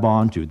grab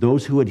onto,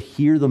 those who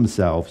adhere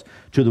themselves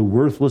to the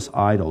worthless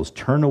idols,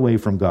 turn away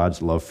from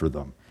God's love for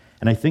them.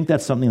 And I think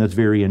that's something that's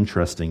very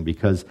interesting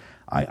because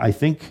I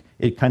think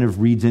it kind of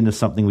reads into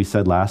something we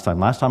said last time.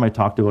 Last time I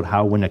talked about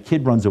how when a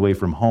kid runs away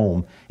from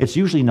home, it's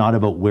usually not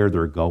about where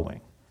they're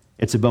going.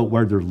 It's about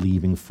where they're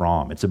leaving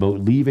from. It's about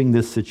leaving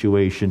this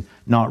situation,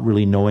 not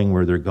really knowing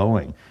where they're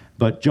going.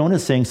 But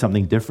Jonah's saying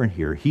something different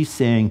here. He's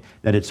saying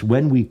that it's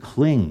when we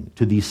cling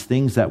to these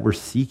things that we're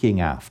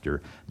seeking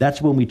after.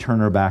 That's when we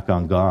turn our back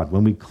on God,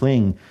 when we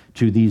cling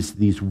to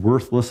these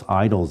worthless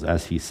idols,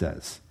 as he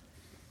says.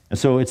 And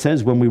so it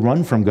says when we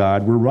run from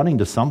God, we're running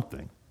to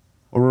something,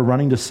 or we're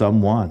running to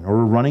someone, or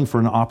we're running for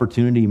an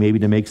opportunity maybe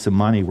to make some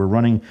money. We're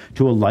running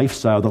to a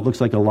lifestyle that looks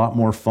like a lot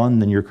more fun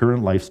than your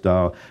current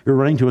lifestyle. You're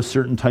running to a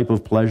certain type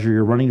of pleasure.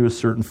 You're running to a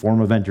certain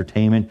form of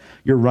entertainment.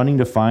 You're running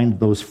to find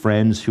those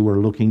friends who are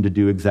looking to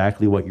do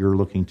exactly what you're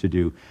looking to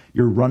do.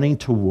 You're running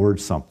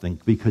towards something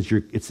because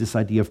it's this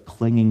idea of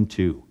clinging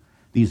to,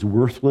 these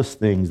worthless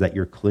things that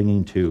you're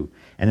clinging to.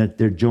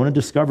 And Jonah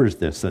discovers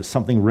this, that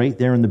something right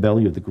there in the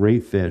belly of the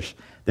great fish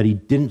that he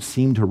didn't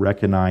seem to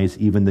recognize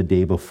even the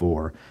day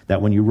before,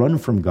 that when you run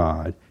from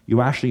God,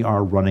 you actually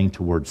are running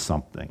towards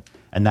something.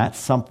 And that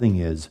something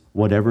is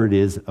whatever it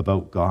is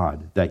about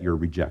God that you're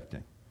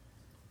rejecting.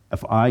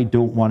 If I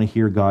don't want to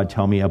hear God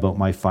tell me about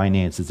my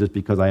finances, it's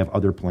because I have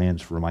other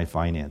plans for my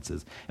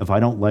finances. If I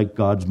don't like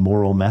God's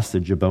moral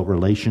message about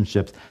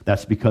relationships,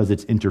 that's because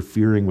it's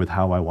interfering with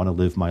how I want to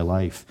live my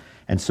life.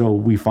 And so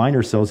we find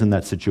ourselves in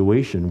that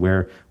situation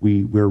where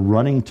we're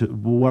running to,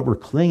 what we're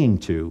clinging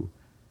to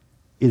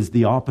is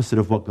the opposite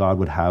of what God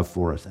would have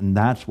for us. And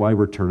that's why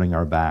we're turning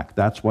our back.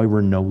 That's why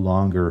we're no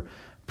longer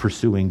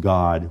pursuing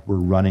God. We're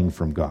running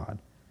from God.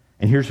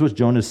 And here's what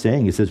Jonah's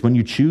saying. He says, when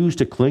you choose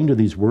to cling to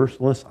these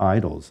worthless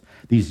idols,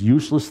 these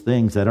useless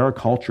things that our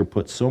culture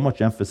puts so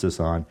much emphasis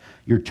on,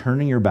 you're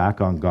turning your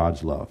back on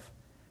God's love.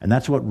 And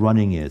that's what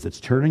running is. It's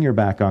turning your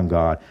back on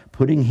God,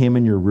 putting him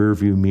in your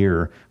rearview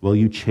mirror while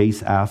you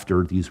chase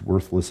after these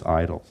worthless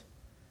idols.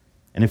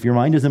 And if your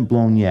mind isn't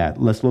blown yet,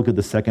 let's look at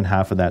the second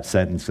half of that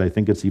sentence. I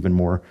think it's even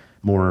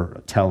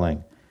more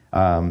telling.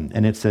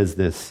 And it says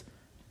this.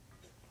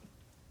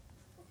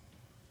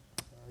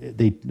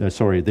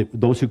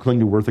 Those who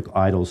cling to worthless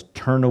idols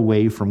turn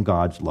away from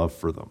God's love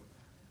for them.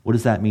 What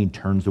does that mean,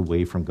 turns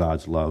away from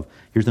God's love?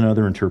 Here's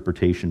another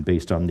interpretation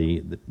based on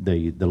the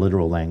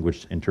literal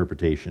language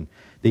interpretation.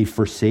 They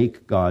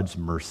forsake God's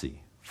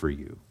mercy for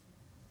you.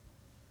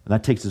 And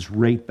that takes us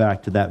right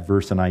back to that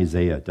verse in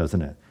Isaiah,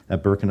 doesn't it?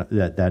 That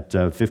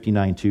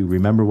 59:2.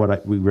 Remember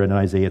what we read in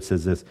Isaiah. It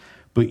says this,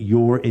 but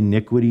your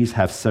iniquities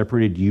have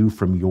separated you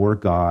from your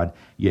God,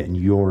 yet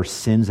your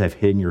sins have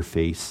hidden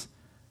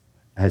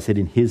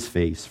his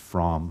face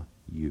from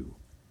you.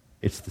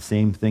 It's the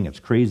same thing. It's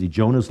crazy.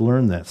 Jonah's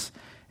learned this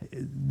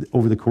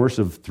over the course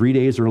of 3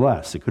 days or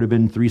less. It could have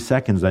been 3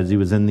 seconds as he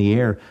was in the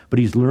air, but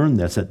he's learned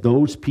this, that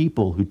those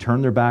people who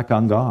turn their back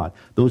on God,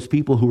 those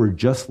people who were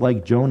just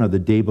like Jonah the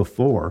day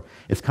before,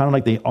 it's kind of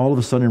like they all of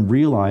a sudden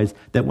realize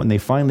that when they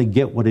finally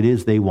get what it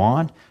is they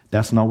want,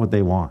 that's not what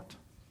they want.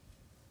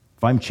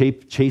 If I'm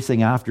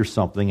chasing after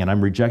something and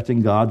I'm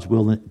rejecting God's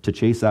will to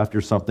chase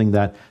after something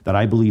that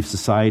I believe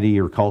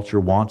society or culture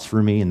wants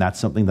for me, and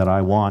that's something that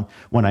I want,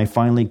 when I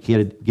finally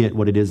get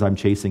what it is I'm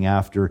chasing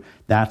after,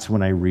 that's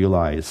when I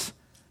realize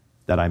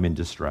that I'm in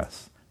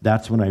distress.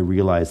 That's when I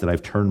realize that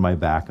I've turned my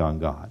back on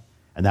God.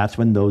 And that's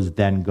when those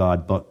then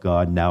God, but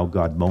God, now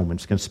God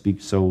moments can speak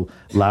so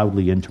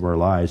loudly into our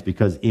lives,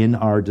 because in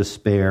our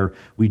despair,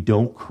 we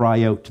don't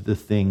cry out to the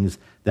things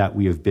that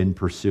we have been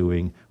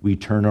pursuing. We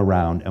turn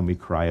around and we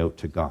cry out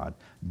to God.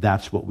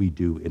 That's what we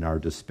do in our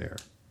despair.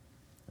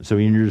 And so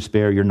in your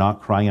despair, you're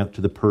not crying out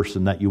to the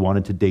person that you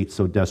wanted to date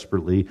so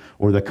desperately,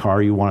 or the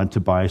car you wanted to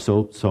buy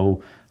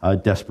so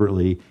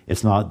desperately.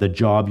 It's not the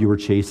job you were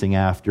chasing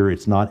after.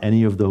 It's not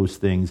any of those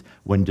things.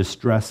 When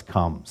distress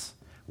comes,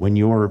 when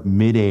you're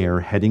midair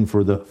heading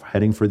for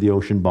the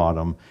ocean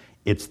bottom,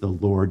 it's the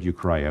Lord you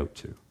cry out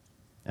to.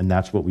 And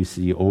that's what we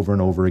see over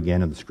and over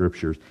again in the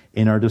scriptures.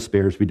 In our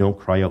despairs, we don't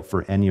cry out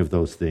for any of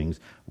those things.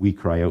 We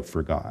cry out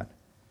for God.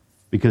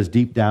 Because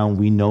deep down,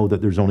 we know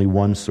that there's only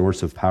one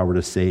source of power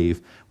to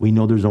save. We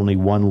know there's only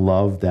one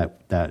love,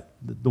 that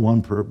the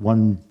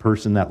one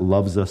person that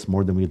loves us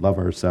more than we love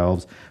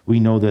ourselves. We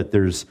know that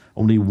there's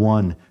only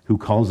one who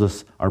calls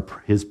us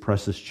his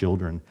precious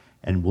children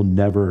and will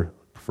never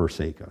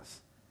forsake us.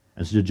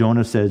 And so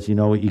Jonah says,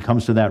 he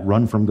comes to that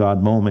run from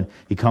God moment.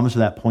 He comes to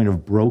that point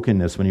of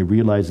brokenness when he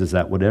realizes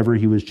that whatever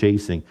he was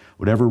chasing,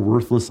 whatever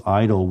worthless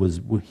idol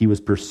he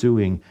was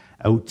pursuing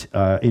out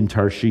in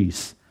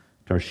Tarshish,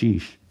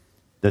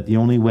 that the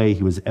only way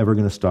he was ever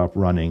going to stop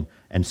running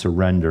and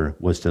surrender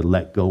was to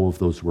let go of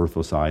those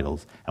worthless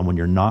idols. And when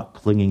you're not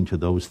clinging to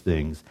those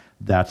things,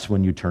 that's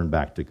when you turn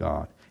back to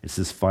God. It's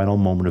this final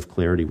moment of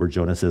clarity where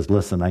Jonah says,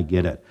 listen, I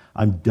get it.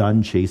 I'm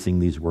done chasing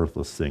these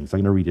worthless things. I'm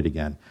going to read it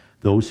again.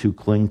 Those who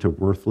cling to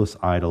worthless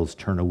idols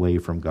turn away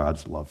from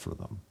God's love for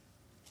them.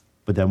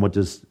 But then what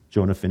does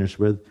Jonah finish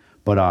with?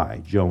 But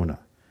I, Jonah,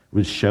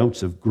 with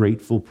shouts of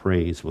grateful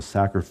praise will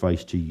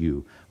sacrifice to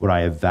you. What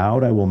I have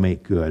vowed I will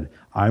make good.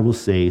 I will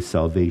say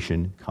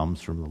salvation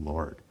comes from the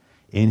Lord.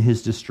 In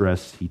his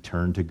distress, he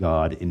turned to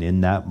God, and in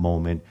that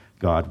moment,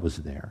 God was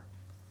there.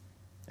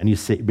 And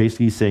he's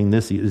basically saying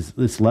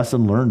this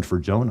lesson learned for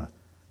Jonah.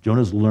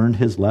 Jonah's learned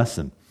his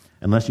lesson.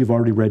 Unless you've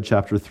already read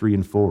chapter 3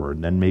 and 4,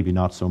 and then maybe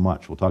not so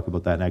much. We'll talk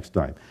about that next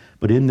time.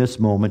 But in this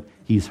moment,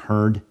 he's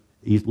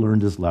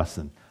learned his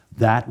lesson.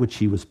 That which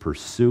he was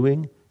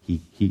pursuing,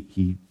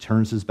 he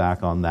turns his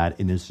back on that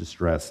in his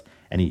distress,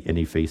 and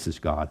he faces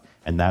God.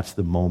 And that's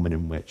the moment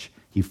in which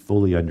he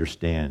fully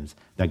understands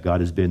that God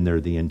has been there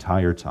the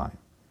entire time.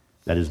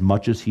 That as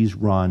much as he's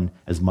run,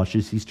 as much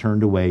as he's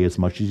turned away, as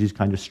much as he's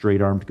kind of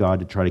straight-armed God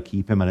to try to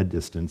keep him at a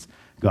distance,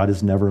 God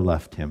has never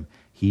left him.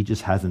 He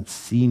just hasn't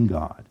seen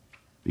God,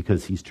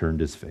 because he's turned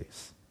his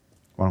face.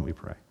 Why don't we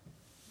pray?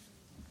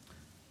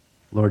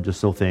 Lord, just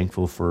so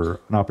thankful for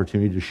an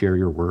opportunity to share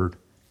your word.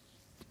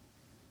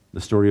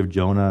 The story of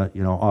Jonah,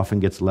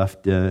 often gets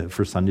left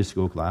for Sunday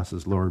school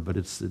classes, Lord,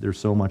 but there's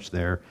so much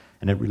there,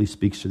 and it really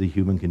speaks to the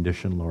human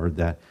condition, Lord,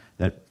 that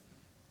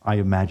I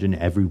imagine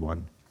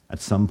everyone at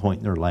some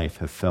point in their life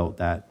have felt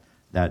that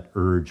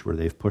urge where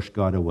they've pushed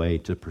God away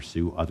to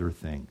pursue other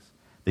things.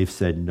 They've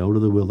said no to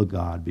the will of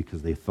God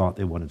because they thought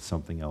they wanted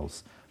something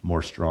else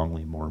more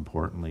strongly, more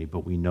importantly.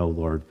 But we know,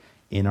 Lord,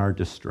 in our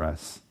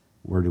distress,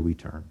 where do we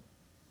turn?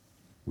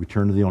 We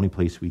turn to the only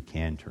place we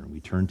can turn. We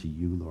turn to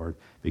you, Lord,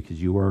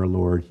 because you are our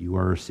Lord, you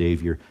are our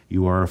Savior,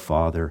 you are our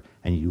Father,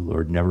 and you,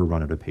 Lord, never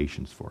run out of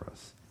patience for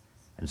us.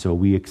 And so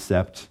we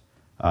accept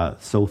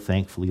so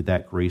thankfully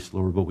that grace,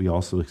 Lord, but we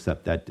also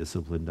accept that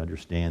discipline to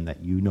understand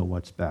that you know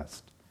what's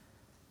best.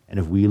 And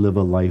if we live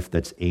a life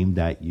that's aimed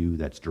at you,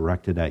 that's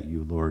directed at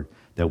you, Lord,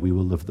 that we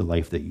will live the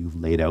life that you've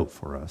laid out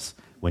for us.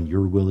 When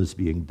your will is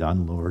being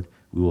done, Lord,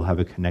 we will have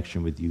a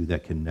connection with you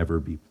that can never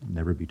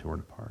be torn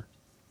apart.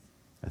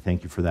 I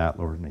thank you for that,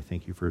 Lord, and I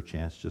thank you for a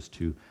chance just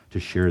to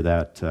share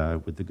that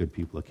with the good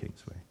people of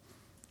Kingsway.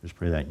 I just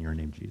pray that in your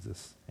name,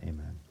 Jesus.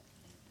 Amen.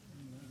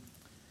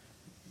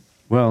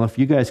 Well, if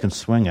you guys can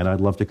swing it,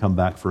 I'd love to come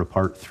back for a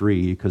part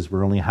 3 because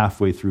we're only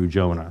halfway through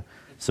Jonah.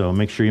 So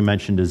make sure you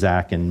mention to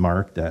Zach and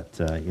Mark that,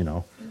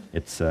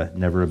 it's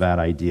never a bad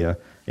idea.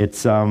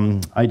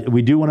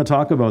 We do want to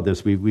talk about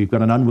this. We've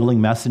got an unwilling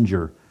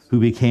messenger who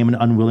became an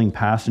unwilling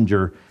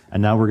passenger,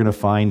 and now we're going to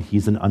find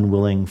he's an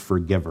unwilling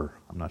forgiver.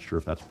 I'm not sure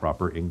if that's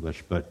proper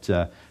English, but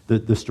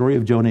the story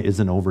of Jonah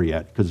isn't over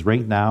yet, because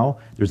right now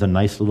there's a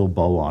nice little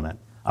bow on it.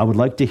 I would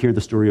like to hear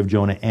the story of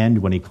Jonah end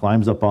when he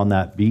climbs up on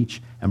that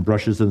beach and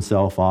brushes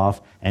himself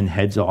off and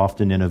heads off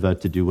to Nineveh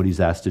to do what he's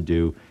asked to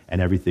do,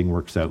 and everything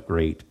works out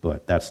great.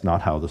 But that's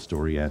not how the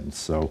story ends.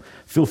 So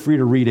feel free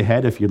to read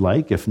ahead if you'd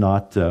like. If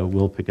not,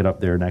 we'll pick it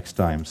up there next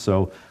time.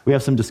 So we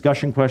have some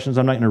discussion questions.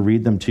 I'm not going to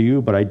read them to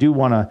you, but I do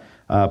want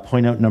to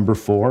point out number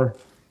 4.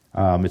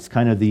 It's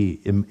kind of the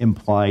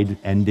implied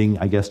ending,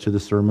 I guess, to the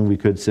sermon, we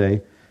could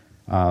say.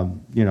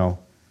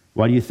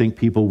 Why do you think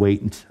people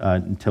wait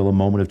until a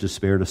moment of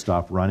despair to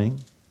stop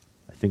running?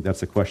 I think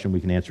that's a question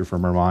we can answer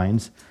from our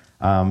minds.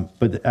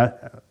 But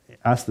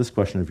ask this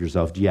question of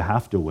yourself. Do you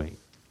have to wait?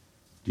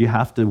 Do you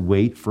have to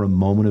wait for a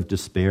moment of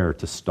despair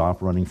to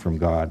stop running from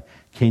God?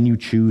 Can you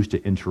choose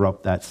to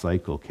interrupt that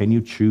cycle? Can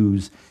you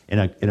choose in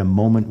a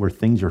moment where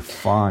things are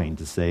fine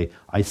to say,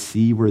 I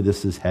see where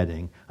this is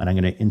heading, and I'm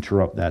going to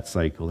interrupt that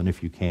cycle? And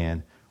if you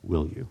can,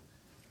 will you?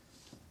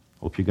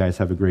 Hope you guys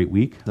have a great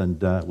week,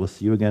 and we'll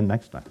see you again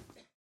next time.